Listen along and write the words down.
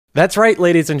That's right,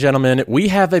 ladies and gentlemen. We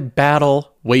have a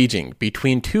battle waging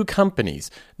between two companies.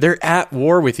 They're at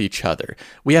war with each other.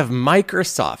 We have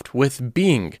Microsoft with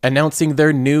Bing announcing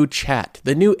their new chat,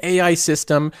 the new AI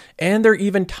system, and they're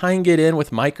even tying it in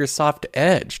with Microsoft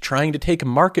Edge, trying to take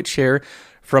market share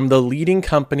from the leading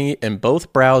company in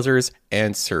both browsers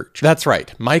and search. That's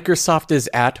right, Microsoft is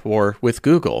at war with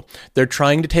Google. They're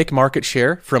trying to take market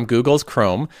share from Google's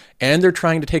Chrome, and they're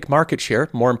trying to take market share,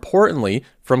 more importantly,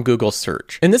 from Google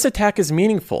Search. And this attack is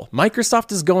meaningful.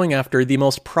 Microsoft is going after the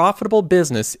most profitable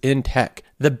business in tech,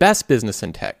 the best business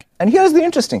in tech. And here's the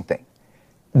interesting thing.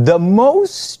 The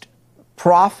most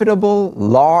profitable,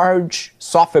 large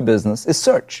software business is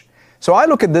search. So I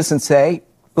look at this and say,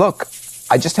 look,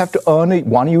 I just have to earn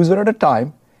one user at a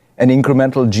time, an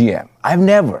incremental GM. I've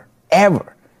never,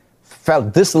 ever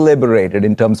felt this liberated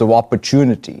in terms of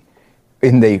opportunity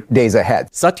in the days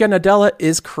ahead. Satya Nadella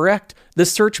is correct. The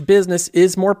search business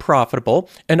is more profitable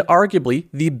and arguably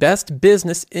the best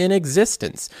business in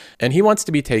existence. And he wants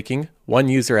to be taking one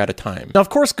user at a time. Now, of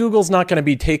course, Google's not going to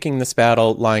be taking this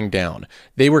battle lying down.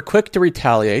 They were quick to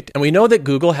retaliate, and we know that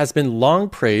Google has been long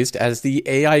praised as the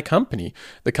AI company,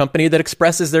 the company that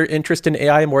expresses their interest in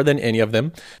AI more than any of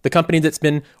them, the company that's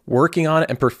been working on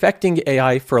and perfecting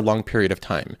AI for a long period of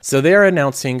time. So they are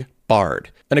announcing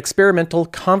Bard, an experimental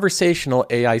conversational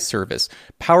AI service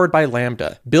powered by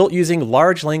Lambda, built using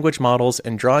large language models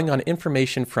and drawing on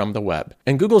information from the web.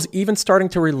 And Google's even starting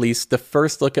to release the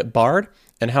first look at Bard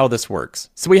and how this works.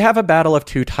 So we have a battle of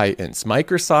two titans,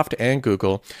 Microsoft and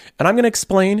Google, and I'm going to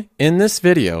explain in this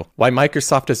video why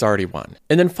Microsoft has already won.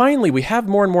 And then finally, we have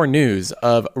more and more news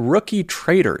of rookie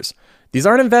traders. These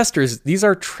aren't investors, these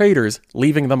are traders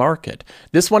leaving the market.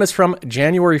 This one is from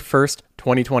January 1st,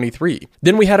 2023.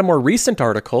 Then we had a more recent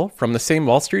article from the same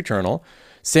Wall Street Journal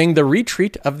saying the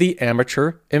retreat of the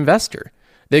amateur investor.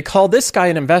 They call this guy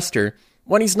an investor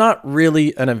when he's not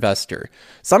really an investor.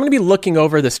 So I'm going to be looking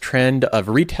over this trend of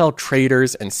retail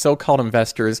traders and so-called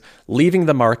investors leaving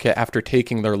the market after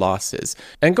taking their losses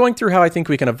and going through how I think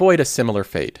we can avoid a similar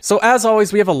fate. So as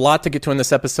always, we have a lot to get to in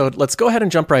this episode. Let's go ahead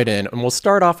and jump right in, and we'll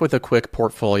start off with a quick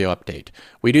portfolio update.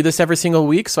 We do this every single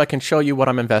week so I can show you what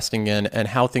I'm investing in and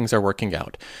how things are working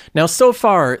out. Now, so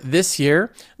far this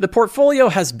year, the portfolio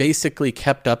has basically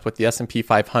kept up with the S&P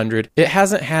 500. It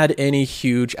hasn't had any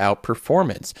huge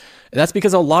outperformance. And that's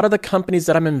because a lot of the companies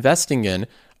that I'm investing in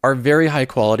are very high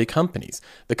quality companies.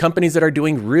 The companies that are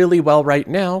doing really well right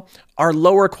now are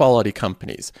lower quality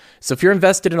companies. So if you're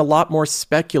invested in a lot more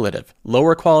speculative,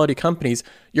 lower quality companies,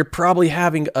 you're probably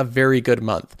having a very good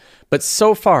month. But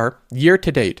so far, year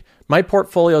to date, my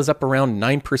portfolio is up around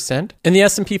 9%, and the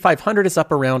S&P 500 is up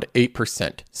around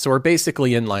 8%. So we're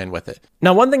basically in line with it.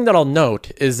 Now, one thing that I'll note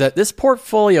is that this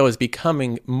portfolio is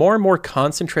becoming more and more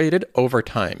concentrated over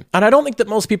time. And I don't think that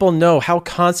most people know how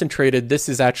concentrated this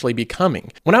is actually becoming.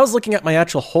 When I was looking at my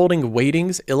actual holding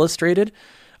weightings illustrated,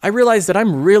 I realized that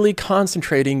I'm really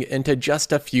concentrating into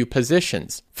just a few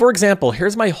positions. For example,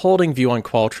 here's my holding view on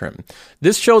Qualtrim.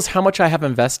 This shows how much I have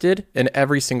invested in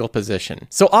every single position.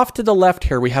 So off to the left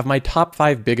here, we have my top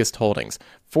 5 biggest holdings.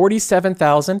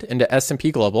 47,000 into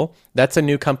S&P Global. That's a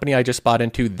new company I just bought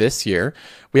into this year.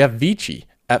 We have Vici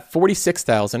at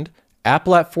 46,000,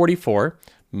 Apple at 44,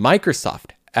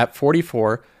 Microsoft at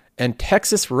 44, and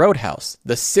Texas Roadhouse,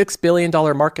 the $6 billion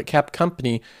market cap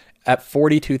company, at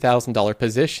 $42,000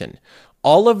 position.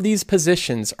 All of these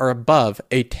positions are above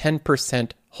a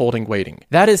 10% holding weighting.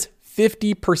 That is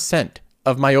 50%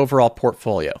 of my overall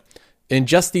portfolio in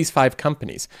just these 5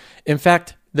 companies. In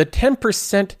fact, the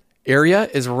 10% area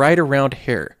is right around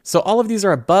here. So all of these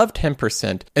are above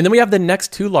 10%. And then we have the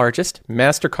next 2 largest,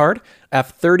 MasterCard,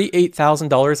 at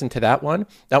 $38,000 into that one.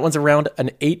 That one's around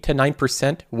an 8 to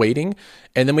 9% weighting.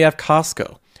 And then we have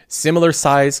Costco, similar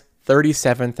size,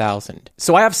 37,000.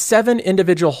 So I have 7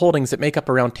 individual holdings that make up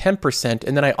around 10%,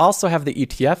 and then I also have the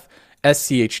ETF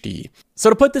SCHD.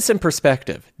 So to put this in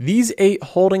perspective, these 8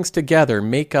 holdings together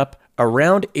make up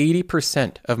around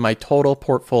 80% of my total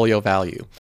portfolio value.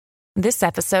 This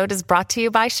episode is brought to you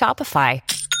by Shopify.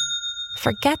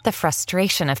 Forget the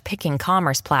frustration of picking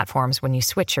commerce platforms when you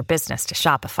switch your business to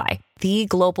Shopify, the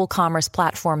global commerce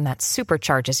platform that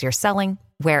supercharges your selling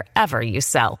wherever you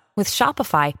sell. With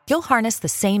Shopify, you'll harness the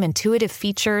same intuitive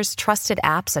features, trusted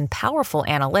apps, and powerful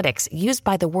analytics used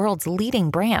by the world's leading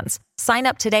brands. Sign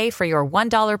up today for your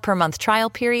 $1 per month trial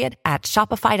period at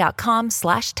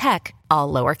shopify.com/tech,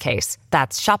 all lowercase.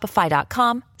 That's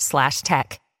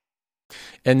shopify.com/tech.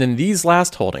 And then these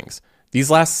last holdings, these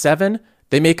last 7,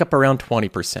 They make up around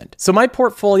 20%. So my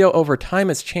portfolio over time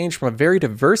has changed from a very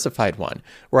diversified one,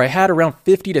 where I had around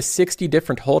 50 to 60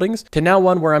 different holdings, to now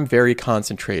one where I'm very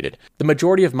concentrated. The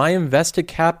majority of my invested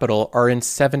capital are in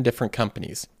 7 different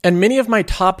companies. And many of my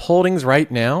top holdings right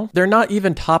now, they're not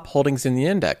even top holdings in the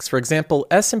index. For example,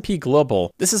 S&P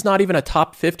Global, this is not even a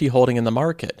top 50 holding in the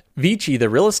market. Vici, the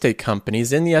real estate company,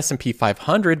 is in the S&P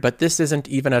 500, but this isn't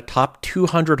even a top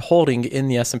 200 holding in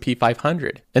the S&P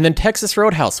 500. And then Texas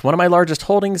Roadhouse, one of my largest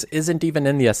holdings, isn't even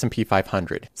in the S&P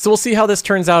 500. So we'll see how this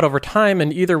turns out over time,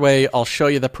 and either way, I'll show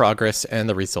you the progress and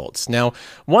the results. Now,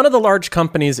 one of the large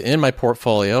companies in my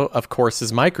portfolio, of course,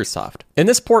 is Microsoft. In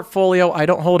this portfolio, I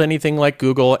don't hold anything like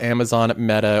Google, Amazon,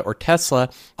 Meta, or Tesla.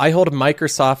 I hold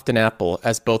Microsoft and Apple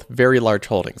as both very large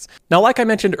holdings. Now, like I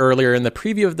mentioned earlier in the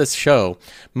preview of this show,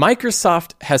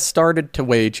 Microsoft has started to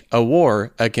wage a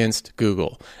war against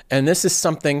Google, and this is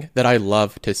something that I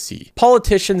love to see.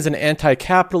 Politicians and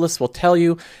anti-capitalists will tell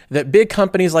you that big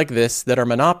companies like this that are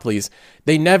monopolies,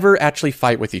 they never actually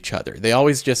fight with each other. They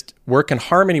always just work in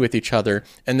harmony with each other,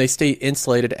 and they stay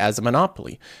insulated as a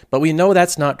monopoly. But we know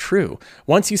that's not true.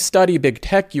 Once you study big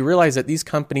tech, you realize that these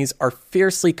companies are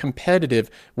fiercely competitive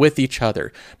with each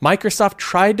other. Microsoft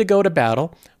tried to go to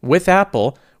battle with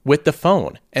Apple with the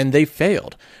phone, and they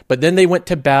failed. But then they went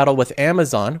to battle with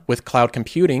Amazon with cloud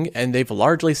computing, and they've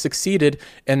largely succeeded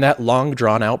in that long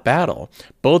drawn out battle.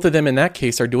 Both of them in that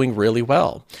case are doing really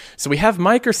well. So we have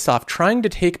Microsoft trying to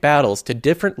take battles to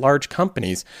different large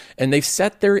companies, and they've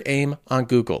set their aim on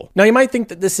Google. Now you might think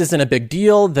that this isn't a big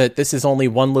deal, that this is only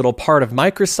one little part of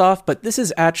Microsoft, but this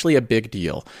is actually a big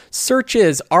deal. Search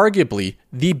is arguably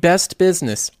the best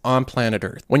business on planet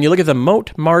Earth. When you look at the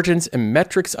moat, margins, and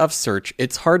metrics of search,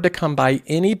 it's hard to come by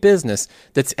any business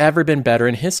that's ever been better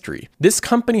in history. This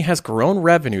company has grown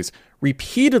revenues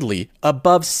repeatedly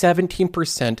above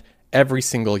 17% every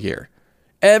single year.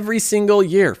 Every single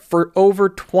year for over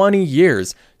 20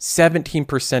 years,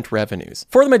 17% revenues.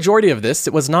 For the majority of this,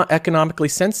 it was not economically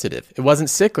sensitive. It wasn't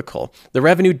cyclical. The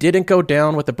revenue didn't go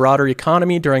down with the broader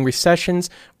economy during recessions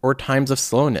or times of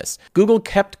slowness. Google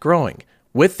kept growing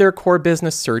with their core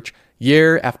business search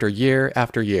year after year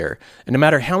after year. And no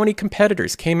matter how many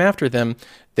competitors came after them,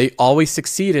 they always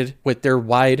succeeded with their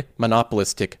wide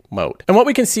monopolistic moat. And what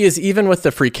we can see is even with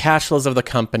the free cash flows of the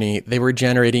company, they were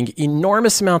generating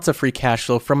enormous amounts of free cash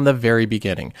flow from the very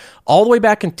beginning. All the way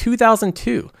back in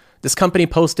 2002, this company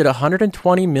posted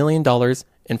 $120 million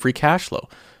in free cash flow.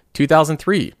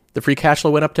 2003, the free cash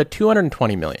flow went up to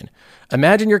 $220 million.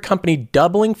 Imagine your company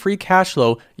doubling free cash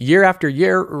flow year after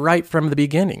year right from the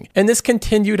beginning. And this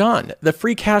continued on. The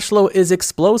free cash flow is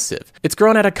explosive. It's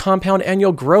grown at a compound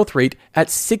annual growth rate at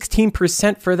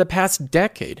 16% for the past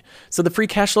decade. So the free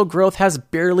cash flow growth has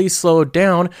barely slowed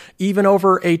down even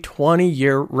over a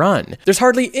 20-year run. There's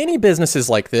hardly any businesses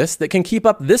like this that can keep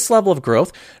up this level of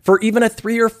growth for even a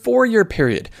 3 or 4 year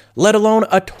period, let alone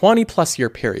a 20+ year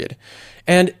period.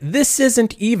 And this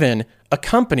isn't even a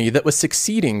company that was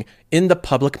succeeding in the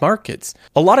public markets.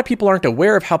 A lot of people aren't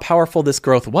aware of how powerful this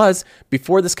growth was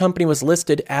before this company was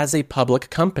listed as a public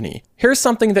company. Here's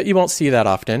something that you won't see that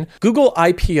often. Google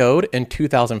IPO'd in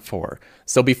 2004.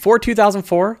 So before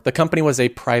 2004, the company was a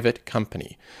private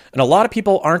company. And a lot of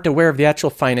people aren't aware of the actual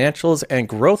financials and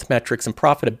growth metrics and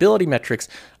profitability metrics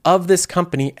of this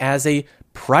company as a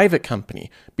private company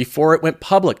before it went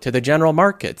public to the general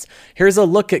markets. Here's a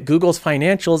look at Google's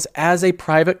financials as a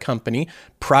private company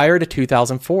prior to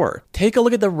 2004. Take a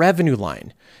look at the revenue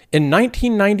line. In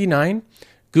 1999,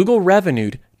 Google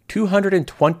revenued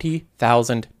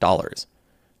 $220,000.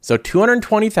 So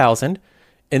 $220,000,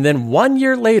 and then 1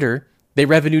 year later, they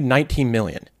revenued $19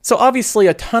 million. So obviously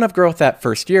a ton of growth that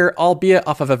first year, albeit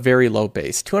off of a very low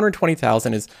base.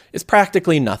 $220,000 is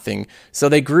practically nothing. So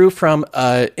they grew from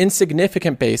an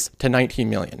insignificant base to $19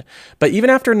 million. But even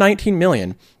after $19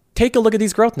 million, take a look at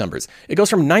these growth numbers. It goes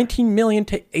from $19 million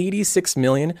to $86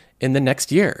 million in the next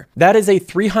year. That is a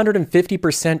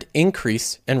 350%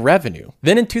 increase in revenue.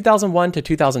 Then in 2001 to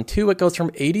 2002, it goes from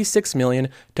 $86 million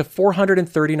to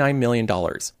 $439 million.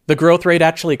 The growth rate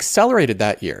actually accelerated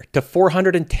that year to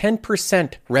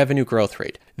 410% revenue growth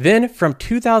rate. Then from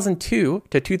 2002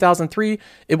 to 2003,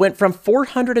 it went from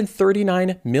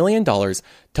 $439 million to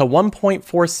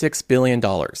 $1.46 billion.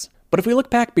 But if we look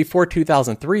back before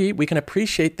 2003, we can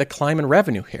appreciate the climb in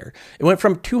revenue here. It went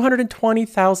from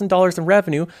 $220,000 in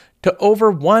revenue to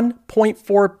over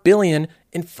 $1.4 billion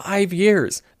in 5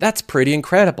 years. That's pretty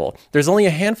incredible. There's only a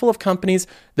handful of companies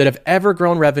that have ever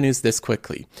grown revenues this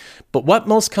quickly. But what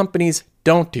most companies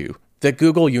don't do, that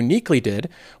Google uniquely did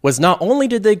was not only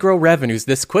did they grow revenues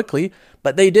this quickly,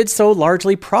 but they did so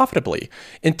largely profitably.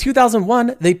 In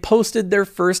 2001, they posted their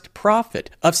first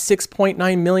profit of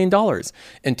 $6.9 million.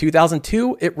 In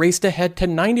 2002, it raced ahead to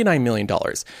 $99 million.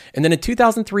 And then in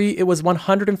 2003, it was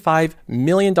 $105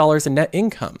 million in net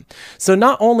income. So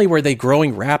not only were they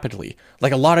growing rapidly,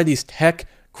 like a lot of these tech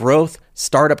growth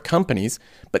startup companies,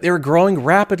 but they were growing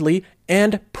rapidly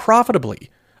and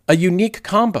profitably. A unique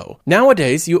combo.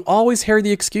 Nowadays, you always hear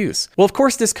the excuse, well, of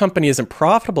course this company isn't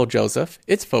profitable, Joseph.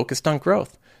 It's focused on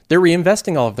growth. They're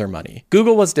reinvesting all of their money.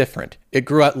 Google was different. It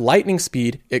grew at lightning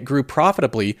speed, it grew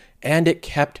profitably, and it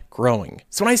kept growing.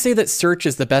 So when I say that search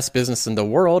is the best business in the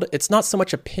world, it's not so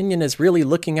much opinion as really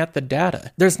looking at the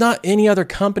data. There's not any other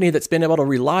company that's been able to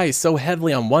rely so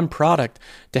heavily on one product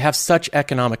to have such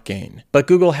economic gain. But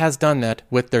Google has done that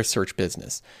with their search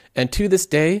business. And to this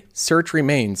day, search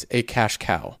remains a cash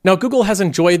cow. Now, Google has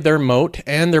enjoyed their moat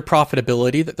and their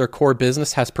profitability that their core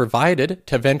business has provided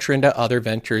to venture into other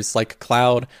ventures like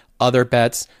cloud, other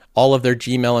bets, all of their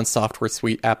Gmail and software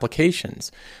suite applications.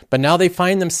 But now they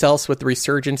find themselves with the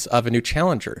resurgence of a new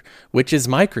challenger, which is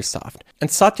Microsoft.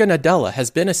 And Satya Nadella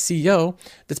has been a CEO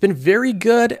that's been very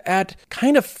good at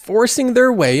kind of forcing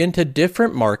their way into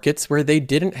different markets where they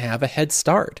didn't have a head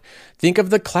start. Think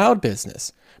of the cloud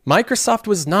business. Microsoft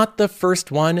was not the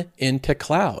first one into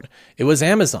cloud. It was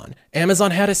Amazon.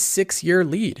 Amazon had a 6-year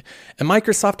lead, and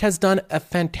Microsoft has done a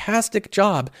fantastic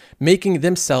job making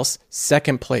themselves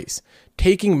second place,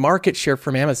 taking market share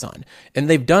from Amazon. And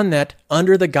they've done that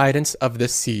under the guidance of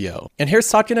this CEO. And here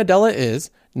Satya Nadella is,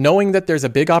 knowing that there's a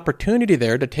big opportunity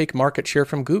there to take market share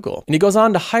from Google. And he goes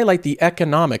on to highlight the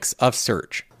economics of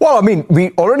search. Well, I mean,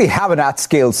 we already have an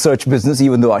at-scale search business,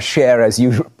 even though our share, as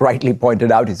you rightly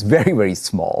pointed out, is very, very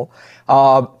small.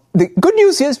 The good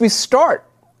news is we start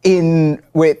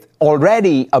with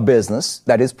already a business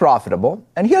that is profitable.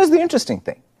 And here's the interesting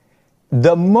thing.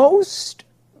 The most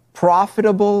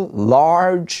profitable,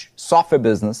 large software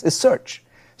business is search.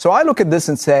 So I look at this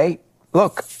and say,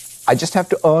 look, I just have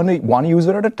to earn one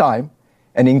user at a time,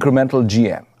 an incremental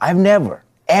GM. I've never,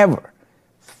 ever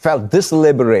felt this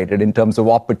liberated in terms of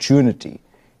opportunity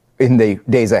in the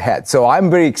days ahead. So I'm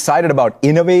very excited about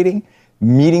innovating,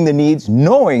 meeting the needs,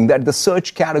 knowing that the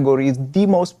search category is the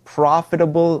most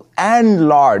profitable and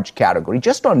large category.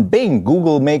 Just on Bing,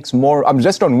 Google makes more,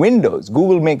 just on Windows,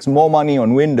 Google makes more money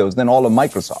on Windows than all of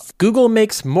Microsoft. Google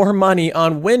makes more money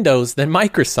on Windows than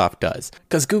Microsoft does,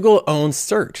 because Google owns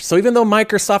search. So even though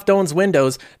Microsoft owns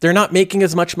Windows, they're not making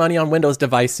as much money on Windows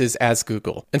devices as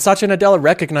Google. And Satya Nadella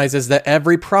recognizes that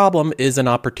every problem is an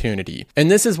opportunity.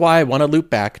 And this is why I want to loop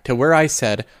back to where I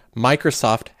said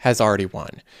Microsoft has already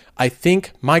won. I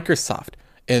think Microsoft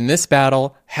in this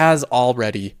battle has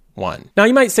already won. Now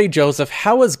you might say, Joseph,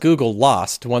 how has Google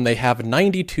lost when they have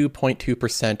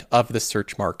 92.2% of the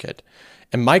search market?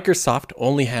 And Microsoft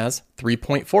only has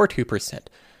 3.42%.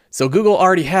 So Google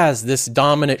already has this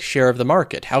dominant share of the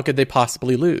market. How could they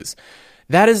possibly lose?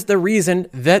 That is the reason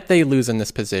that they lose in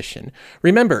this position.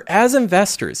 Remember, as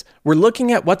investors, we're looking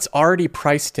at what's already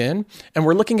priced in, and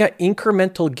we're looking at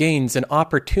incremental gains and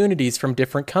opportunities from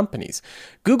different companies.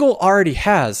 Google already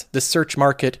has the search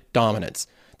market dominance.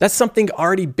 That's something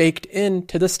already baked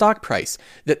into the stock price,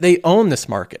 that they own this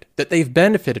market, that they've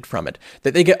benefited from it,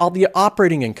 that they get all the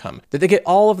operating income, that they get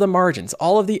all of the margins,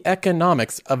 all of the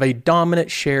economics of a dominant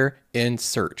share in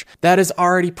search. That is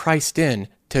already priced in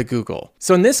to Google.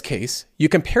 So in this case, you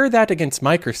compare that against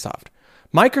Microsoft.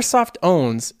 Microsoft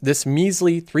owns this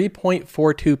measly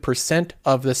 3.42%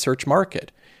 of the search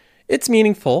market. It's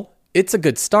meaningful, it's a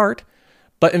good start,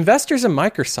 but investors in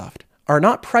Microsoft are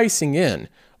not pricing in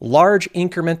large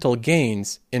incremental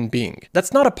gains in Bing.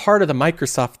 That's not a part of the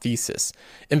Microsoft thesis.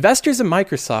 Investors in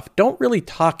Microsoft don't really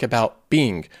talk about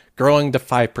Bing growing to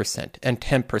 5% and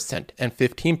 10% and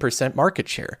 15% market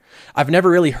share. I've never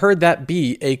really heard that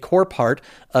be a core part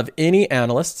of any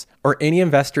analyst's or any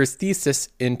investor's thesis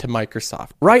into Microsoft.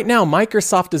 Right now,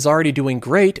 Microsoft is already doing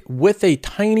great with a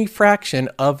tiny fraction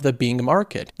of the Bing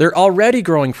market. They're already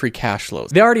growing free cash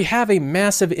flows. They already have a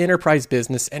massive enterprise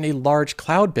business and a large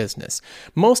cloud business.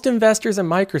 Most investors in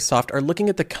Microsoft are looking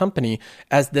at the company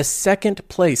as the second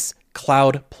place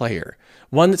cloud player,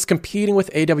 one that's competing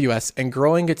with AWS and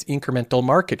growing its incremental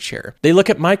market share. They look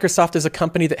at Microsoft as a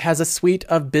company that has a suite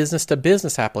of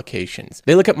business-to-business applications.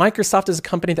 They look at Microsoft as a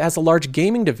company that has a large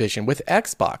gaming division with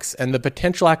Xbox and the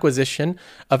potential acquisition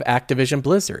of Activision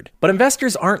Blizzard. But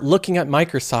investors aren't looking at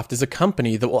Microsoft as a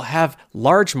company that will have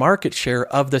large market share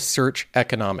of the search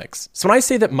economics. So when I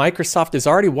say that Microsoft has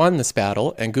already won this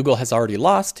battle and Google has already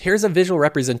lost, here's a visual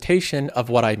representation of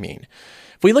what I mean.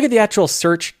 If we look at the actual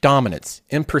search dominance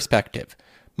in perspective,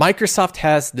 Microsoft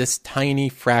has this tiny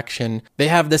fraction. They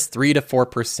have this 3 to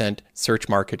 4% search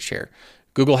market share.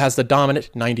 Google has the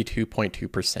dominant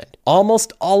 92.2%.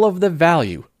 Almost all of the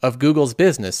value of Google's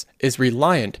business is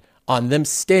reliant on them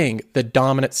staying the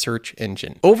dominant search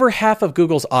engine. Over half of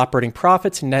Google's operating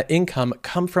profits and net income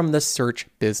come from the search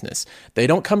business. They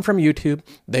don't come from YouTube.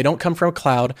 They don't come from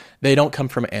cloud. They don't come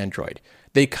from Android.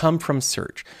 They come from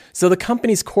search. So the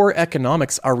company's core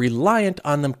economics are reliant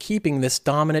on them keeping this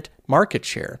dominant market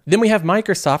share. Then we have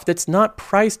Microsoft that's not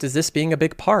priced as this being a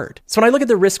big part. So when I look at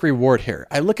the risk reward here,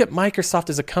 I look at Microsoft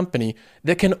as a company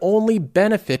that can only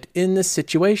benefit in this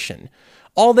situation.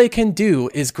 All they can do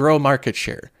is grow market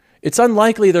share. It's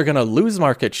unlikely they're going to lose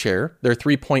market share. They're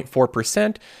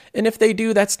 3.4%. And if they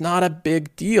do, that's not a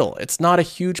big deal. It's not a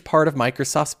huge part of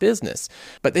Microsoft's business.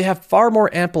 But they have far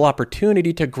more ample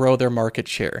opportunity to grow their market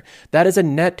share. That is a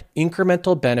net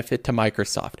incremental benefit to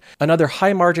Microsoft, another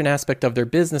high margin aspect of their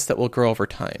business that will grow over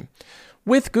time.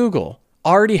 With Google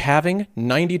already having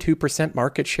 92%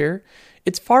 market share,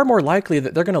 it's far more likely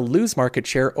that they're going to lose market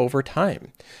share over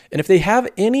time. And if they have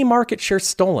any market share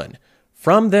stolen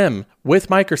from them with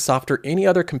Microsoft or any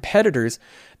other competitors,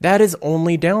 that is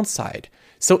only downside.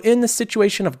 So in the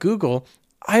situation of Google,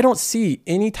 I don't see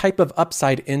any type of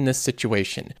upside in this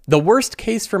situation. The worst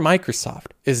case for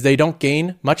Microsoft is they don't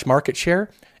gain much market share,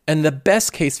 and the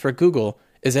best case for Google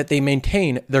is that they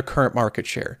maintain their current market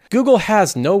share. Google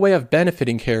has no way of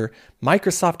benefiting here.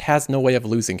 Microsoft has no way of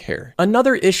losing here.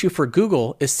 Another issue for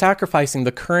Google is sacrificing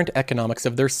the current economics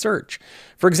of their search.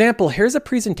 For example, here's a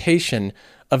presentation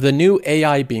of the new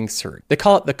AI being searched. They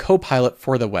call it the Copilot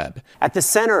for the web. At the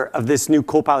center of this new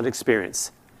Copilot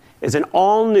experience is an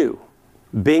all-new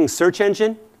Bing search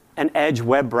engine and Edge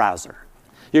web browser.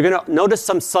 You're going to notice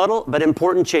some subtle but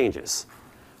important changes.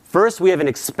 First, we have an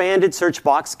expanded search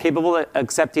box capable of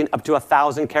accepting up to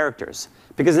 1,000 characters,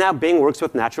 because now Bing works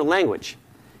with natural language.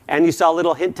 And you saw a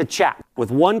little hint to chat.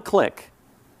 With one click,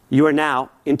 you are now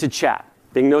into chat.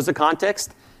 Bing knows the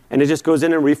context, and it just goes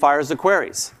in and refires the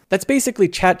queries. That's basically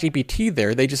ChatGPT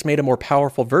there. They just made a more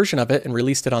powerful version of it and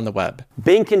released it on the web.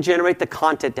 Bing can generate the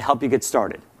content to help you get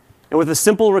started. And with a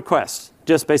simple request,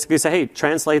 just basically say, hey,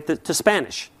 translate it to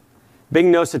Spanish. Bing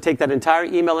knows to take that entire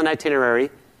email and itinerary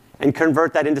and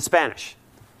convert that into Spanish.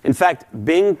 In fact,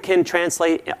 Bing can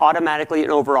translate automatically in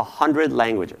over 100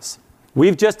 languages.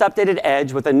 We've just updated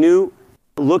Edge with a new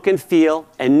look and feel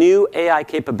and new AI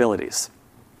capabilities.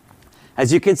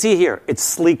 As you can see here, it's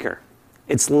sleeker,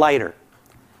 it's lighter.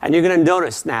 And you're going to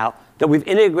notice now that we've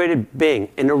integrated Bing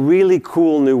in a really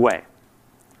cool new way.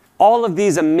 All of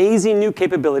these amazing new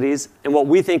capabilities in what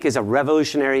we think is a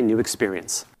revolutionary new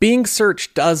experience. Bing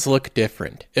Search does look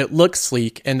different. It looks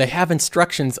sleek, and they have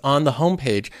instructions on the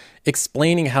homepage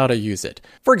explaining how to use it.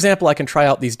 For example, I can try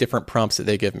out these different prompts that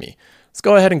they give me. Let's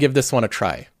go ahead and give this one a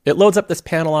try. It loads up this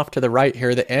panel off to the right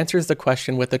here that answers the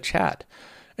question with a chat.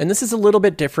 And this is a little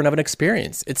bit different of an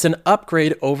experience. It's an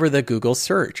upgrade over the Google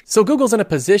search. So Google's in a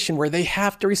position where they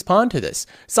have to respond to this.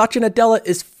 Satya Nadella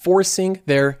is forcing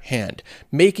their hand,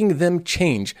 making them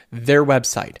change their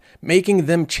website, making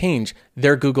them change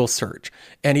their Google search.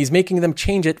 And he's making them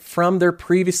change it from their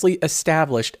previously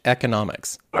established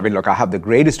economics. I mean, look, I have the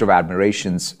greatest of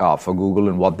admirations for Google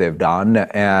and what they've done.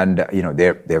 And, you know,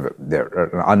 they're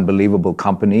an unbelievable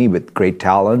company with great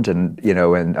talent. And, you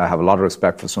know, and I have a lot of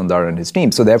respect for Sundar and his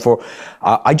team. So therefore,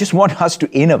 I just want us to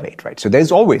innovate, right? So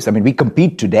there's always, I mean, we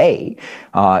compete today.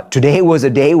 Today was a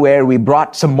day where we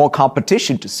brought some more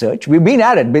competition to search. We've been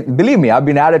at it. Believe me, I've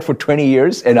been at it for 20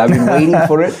 years and I've been waiting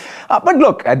for it. But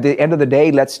look, at the end of the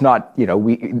day, let's not, you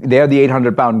know, they're the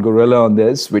 800-pound gorilla on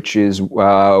this, which is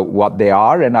what they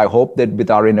are. And I hope that with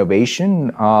our innovation,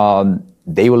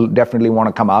 they will definitely want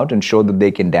to come out and show that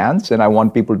they can dance. And I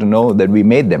want people to know that we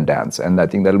made them dance. And I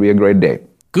think that'll be a great day.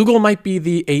 Google might be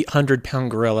the 800-pound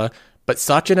gorilla, but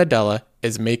Satya Nadella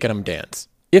is making them dance.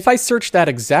 If I search that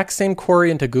exact same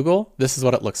query into Google, this is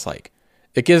what it looks like.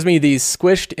 It gives me these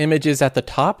squished images at the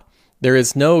top. There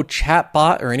is no chat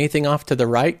bot or anything off to the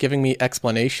right giving me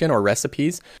explanation or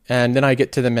recipes. And then I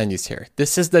get to the menus here.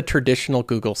 This is the traditional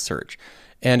Google search.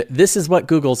 And this is what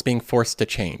Google's being forced to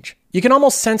change. You can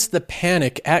almost sense the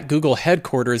panic at Google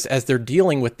headquarters as they're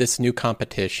dealing with this new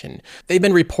competition. They've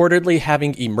been reportedly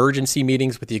having emergency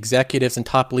meetings with the executives and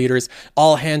top leaders,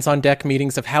 all hands on deck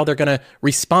meetings of how they're going to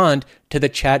respond to the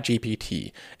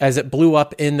ChatGPT as it blew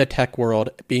up in the tech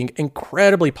world, being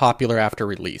incredibly popular after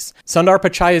release. Sundar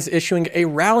Pichai is issuing a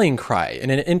rallying cry in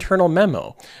an internal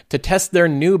memo to test their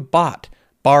new bot,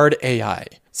 Bard AI.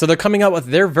 So they're coming out with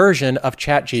their version of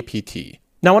ChatGPT.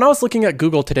 Now, when I was looking at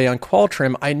Google today on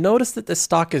Qualtrim, I noticed that the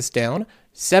stock is down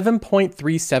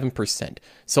 7.37%.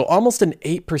 So almost an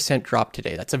 8% drop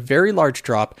today. That's a very large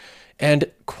drop.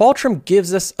 And Qualtrim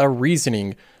gives us a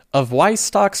reasoning of why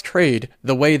stocks trade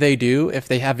the way they do if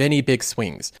they have any big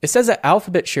swings. It says that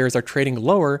Alphabet shares are trading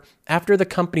lower after the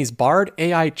company's Bard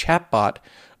AI chatbot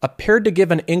appeared to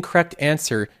give an incorrect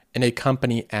answer in a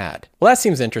company ad. Well, that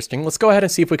seems interesting. Let's go ahead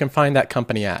and see if we can find that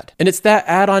company ad. And it's that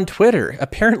ad on Twitter.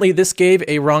 Apparently, this gave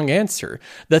a wrong answer.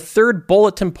 The third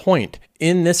bulletin point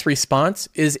in this response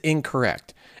is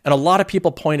incorrect. And a lot of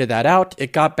people pointed that out.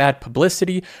 It got bad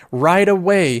publicity. Right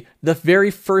away, the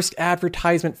very first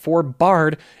advertisement for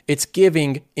Bard, it's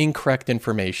giving incorrect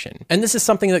information. And this is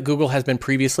something that Google has been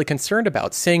previously concerned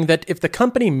about, saying that if the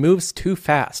company moves too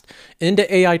fast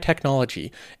into AI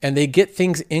technology and they get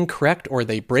things incorrect or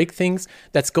they break things,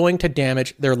 that's going to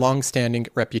damage their long-standing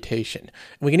reputation.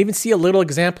 And we can even see a little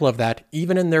example of that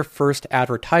even in their first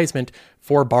advertisement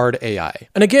for Bard AI.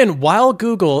 And again, while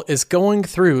Google is going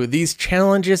through these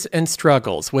challenges and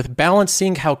struggles with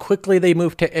balancing how quickly they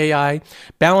move to AI,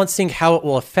 balancing how it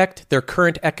will affect their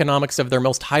current economics of their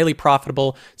most highly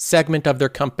profitable segment of their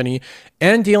company,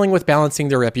 and dealing with balancing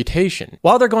their reputation.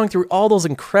 While they're going through all those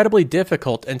incredibly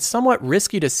difficult and somewhat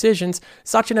risky decisions,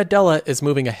 Satya Nadella is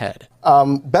moving ahead.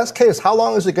 Best case, how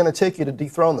long is it going to take you to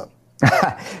dethrone them?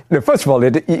 First of all,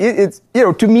 it's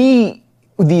to me,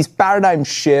 these paradigm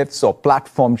shifts or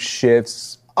platform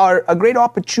shifts are a great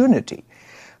opportunity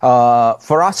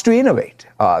for us to innovate.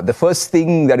 The first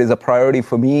thing that is a priority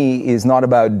for me is not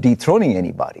about dethroning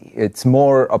anybody. It's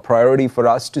more a priority for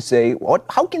us to say,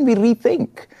 how can we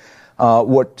rethink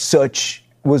what search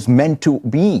was meant to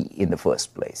be in the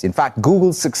first place? In fact,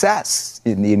 Google's success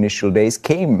in the initial days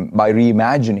came by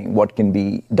reimagining what can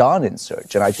be done in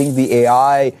search. And I think the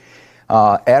AI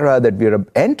era that we're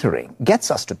entering gets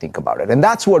us to think about it. And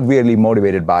that's what we're really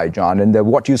motivated by, John. And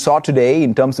what you saw today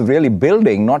in terms of really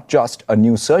building not just a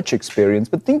new search experience,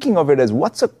 but thinking of it as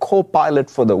what's a co-pilot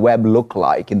for the web look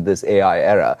like in this AI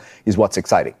era is what's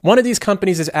exciting. One of these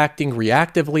companies is acting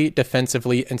reactively,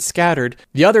 defensively, and scattered.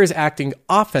 The other is acting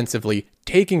offensively,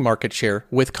 taking market share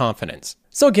with confidence.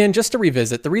 So again, just to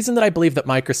revisit, the reason that I believe that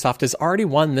Microsoft has already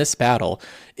won this battle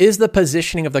is the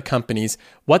positioning of the companies,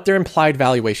 what their implied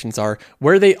valuations are,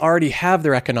 where they already have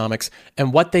their economics,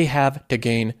 and what they have to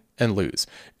gain and lose.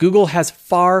 Google has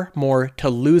far more to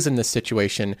lose in this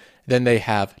situation than they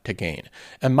have to gain.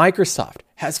 And Microsoft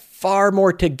has far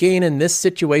more to gain in this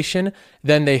situation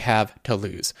than they have to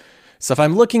lose. So if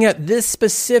I'm looking at this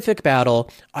specific battle,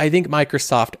 I think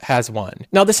Microsoft has won.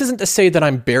 Now, this isn't to say that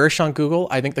I'm bearish on Google.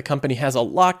 I think the company has a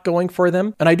lot going for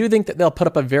them, and I do think that they'll put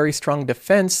up a very strong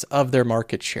defense of their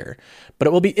market share. But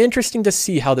it will be interesting to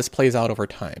see how this plays out over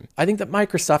time. I think that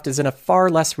Microsoft is in a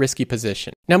far less risky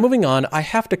position. Now, moving on, I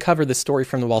have to cover this story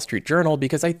from the Wall Street Journal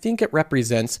because I think it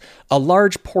represents a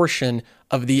large portion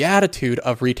of the attitude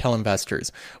of retail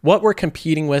investors, what we're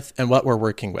competing with and what we're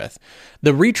working with.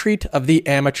 The retreat of the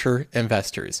amateur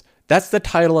investors. That's the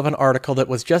title of an article that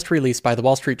was just released by the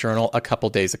Wall Street Journal a couple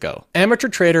days ago. Amateur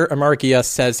trader Amar Gia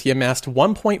says he amassed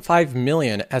 $1.5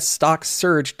 million as stocks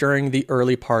surged during the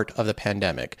early part of the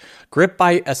pandemic, gripped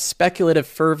by a speculative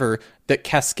fervor that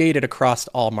cascaded across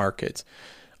all markets.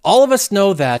 All of us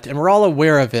know that, and we're all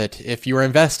aware of it if you were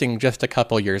investing just a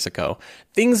couple years ago.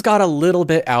 Things got a little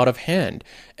bit out of hand,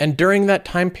 and during that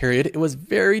time period, it was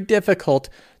very difficult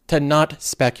to not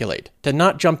speculate, to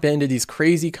not jump into these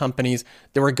crazy companies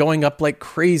that were going up like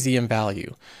crazy in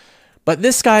value. But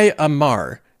this guy,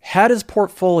 Amar, had his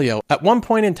portfolio at one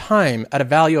point in time at a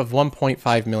value of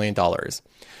 $1.5 million.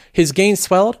 His gains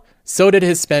swelled. So did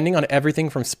his spending on everything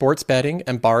from sports betting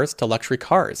and bars to luxury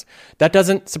cars. That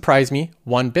doesn't surprise me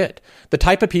one bit. The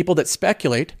type of people that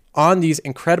speculate on these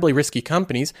incredibly risky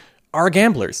companies are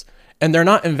gamblers. And they're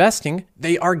not investing,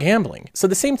 they are gambling. So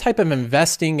the same type of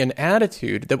investing and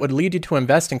attitude that would lead you to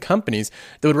invest in companies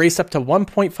that would raise up to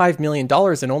 $1.5 million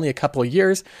in only a couple of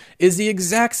years is the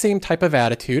exact same type of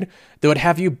attitude that would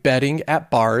have you betting at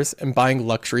bars and buying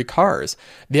luxury cars.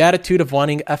 The attitude of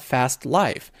wanting a fast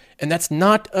life. And that's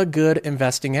not a good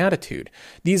investing attitude.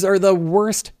 These are the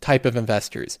worst type of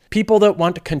investors. People that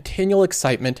want continual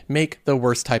excitement make the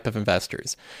worst type of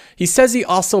investors. He says he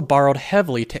also borrowed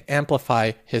heavily to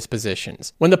amplify his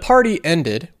positions. When the party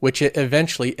ended, which it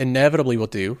eventually inevitably will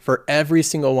do for every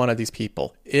single one of these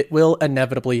people, it will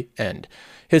inevitably end.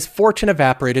 His fortune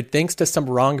evaporated thanks to some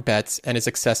wrong bets and his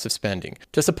excessive spending.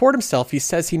 To support himself, he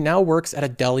says he now works at a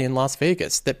deli in Las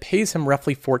Vegas that pays him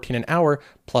roughly $14 an hour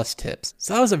plus tips.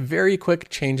 So that was a very quick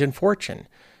change in fortune.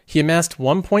 He amassed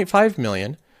 $1.5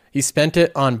 million. He spent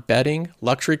it on betting,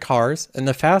 luxury cars, and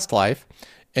the fast life.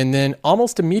 And then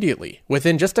almost immediately,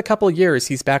 within just a couple of years,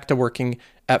 he's back to working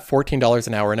at $14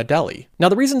 an hour in a deli. Now,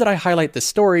 the reason that I highlight this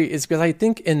story is because I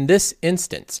think in this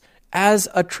instance, as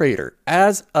a trader,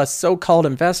 as a so-called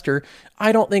investor,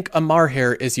 I don't think Amar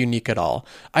here is unique at all.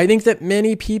 I think that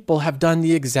many people have done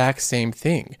the exact same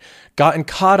thing, gotten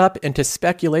caught up into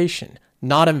speculation,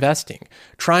 not investing,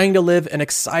 trying to live an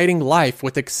exciting life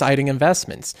with exciting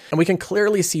investments. And we can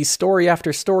clearly see story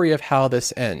after story of how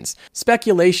this ends.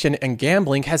 Speculation and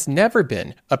gambling has never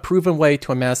been a proven way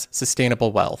to amass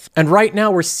sustainable wealth. And right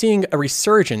now we're seeing a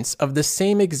resurgence of the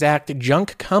same exact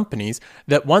junk companies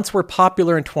that once were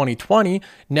popular in 2020,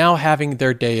 now having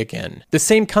their day again. The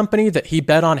same company that he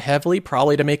bet on heavily,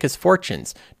 probably to make his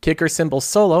fortunes, ticker symbol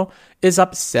Solo, is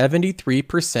up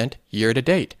 73% year to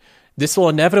date. This will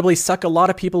inevitably suck a lot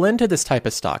of people into this type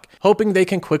of stock, hoping they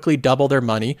can quickly double their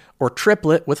money or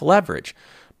triple it with leverage.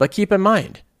 But keep in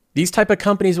mind, these type of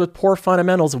companies with poor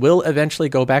fundamentals will eventually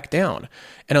go back down.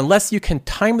 And unless you can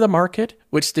time the market,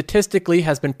 which statistically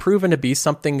has been proven to be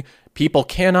something people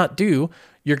cannot do,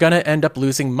 you're going to end up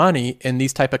losing money in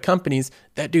these type of companies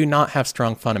that do not have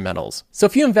strong fundamentals. So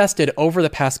if you invested over the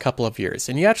past couple of years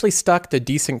and you actually stuck to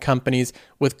decent companies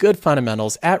with good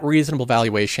fundamentals at reasonable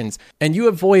valuations, and you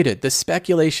avoided the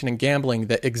speculation and gambling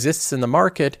that exists in the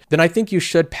market, then I think you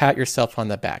should pat yourself on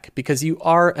the back because you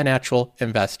are a natural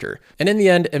investor. And in the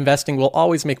end, investing will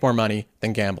always make more money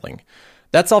than gambling.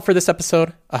 That's all for this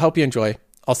episode. I hope you enjoy.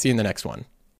 I'll see you in the next one.